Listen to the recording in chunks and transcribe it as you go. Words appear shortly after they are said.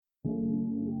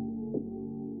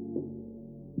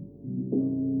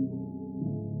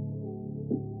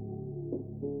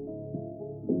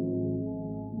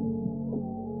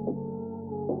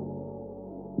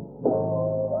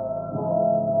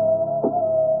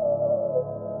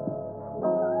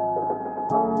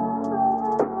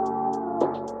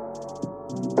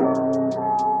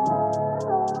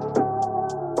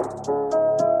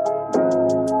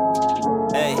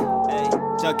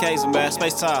Young Kaiser, man.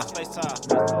 Space time.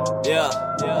 Yeah.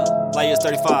 Light years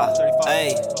 35.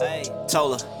 Hey.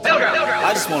 Tola.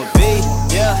 I just wanna be.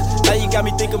 Yeah. Now you got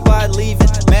me thinking about leaving.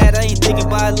 Mad, I ain't thinking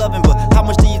about loving, but how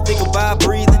much do you think about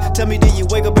breathing? Tell me, do you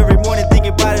wake up every morning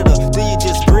thinking about it, or do you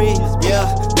just breathe?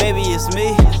 Yeah, maybe it's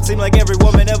me. Seem like every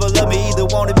woman ever loved me either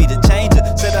wanted me to change her,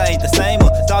 said I ain't the same, or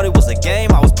thought it was a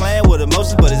game. I was playing with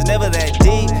emotions, but it's never that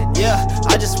deep. Yeah,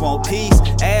 I just want peace.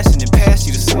 Ash and then pass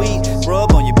you the sweet.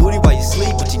 Rub on your booty while you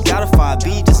sleep, but you gotta find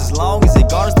beat just as long as it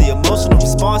garners the emotional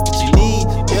response that you need.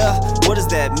 Yeah, what does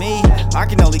that mean? I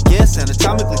can only guess,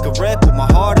 anatomically correct with my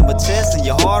heart in my chest and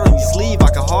your heart on your sleeve. I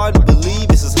can hardly believe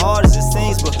it's as hard as it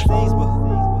seems, but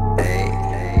hey,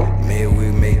 may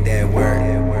we make that work.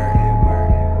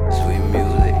 Sweet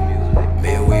music,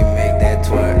 may we make that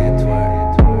twerk.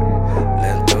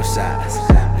 Let them throw shots,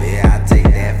 may I take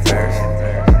that first.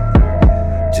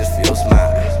 Just for your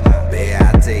smile, may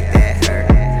I take that hurt.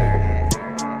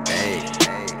 Hey,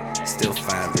 still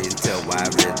find reason to tell why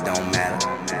it really don't matter.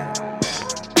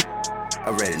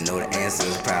 Already know the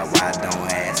answers, probably why I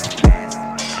don't ask.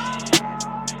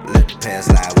 Let the past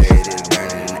lie where it is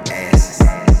burning in the ashes.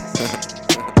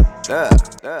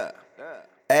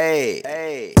 Hey,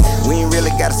 we ain't really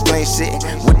gotta explain shit.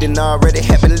 What didn't already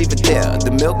happen, leave it there.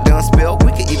 The milk done spilled,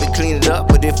 we can even clean it up.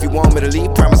 But if you want me to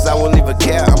leave, promise I won't leave a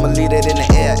care. I'ma leave it in the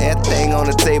air, everything on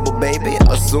the table, baby.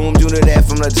 Assumed you knew that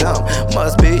from the jump.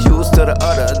 Must be used to the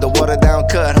udder, the water down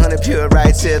cut, 100 pure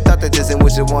right here. Thought that just ain't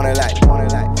what you wanted like.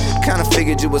 Kinda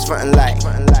figured you was frontin' like.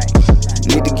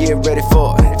 Need to get ready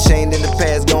for it. Chained in the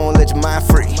past, gon' let your mind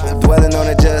free. Dwelling on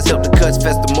it just help the cuts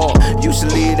fester more. You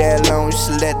should leave that alone, you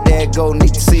should let that go.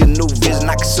 Need to see a new vision,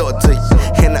 I can show it to you.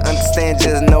 And to understand,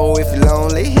 just know if you're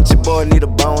lonely. Hit your boy, need a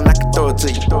bone, I can throw it to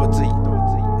you.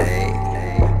 Hey,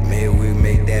 may we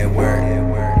make that work.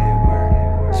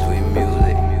 Sweet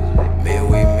music, may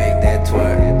we make that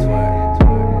twerk.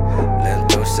 Let them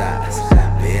throw shots,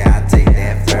 may I take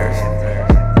that first.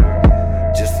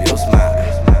 Just for your smile,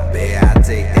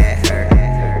 take that hurt.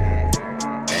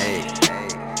 Hey,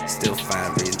 still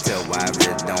find reason to tell why it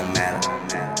really don't matter.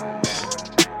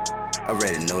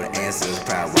 Already know the answers,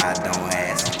 probably why I don't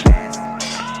ask.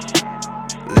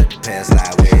 Let the past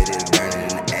lie where it is burning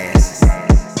in the ashes.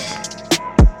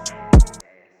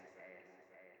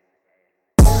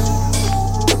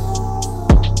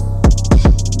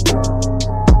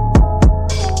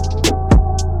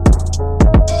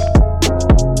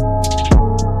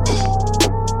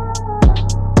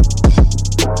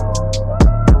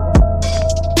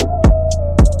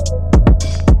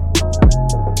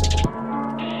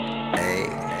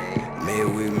 May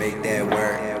we make that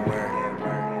work.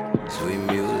 Sweet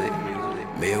music,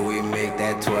 may we make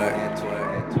that twerk.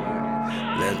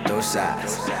 Let them throw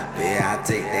shots, may I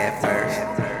take that first.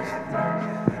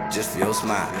 Just for your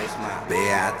smile,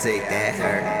 may I take that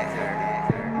hurt.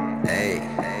 Hey,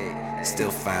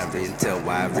 still find reason to tell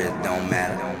why it really don't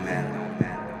matter.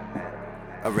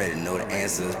 Already know the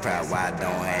answers, probably why I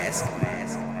don't ask.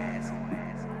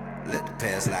 Let the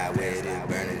past lie where it is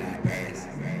burning in the ass.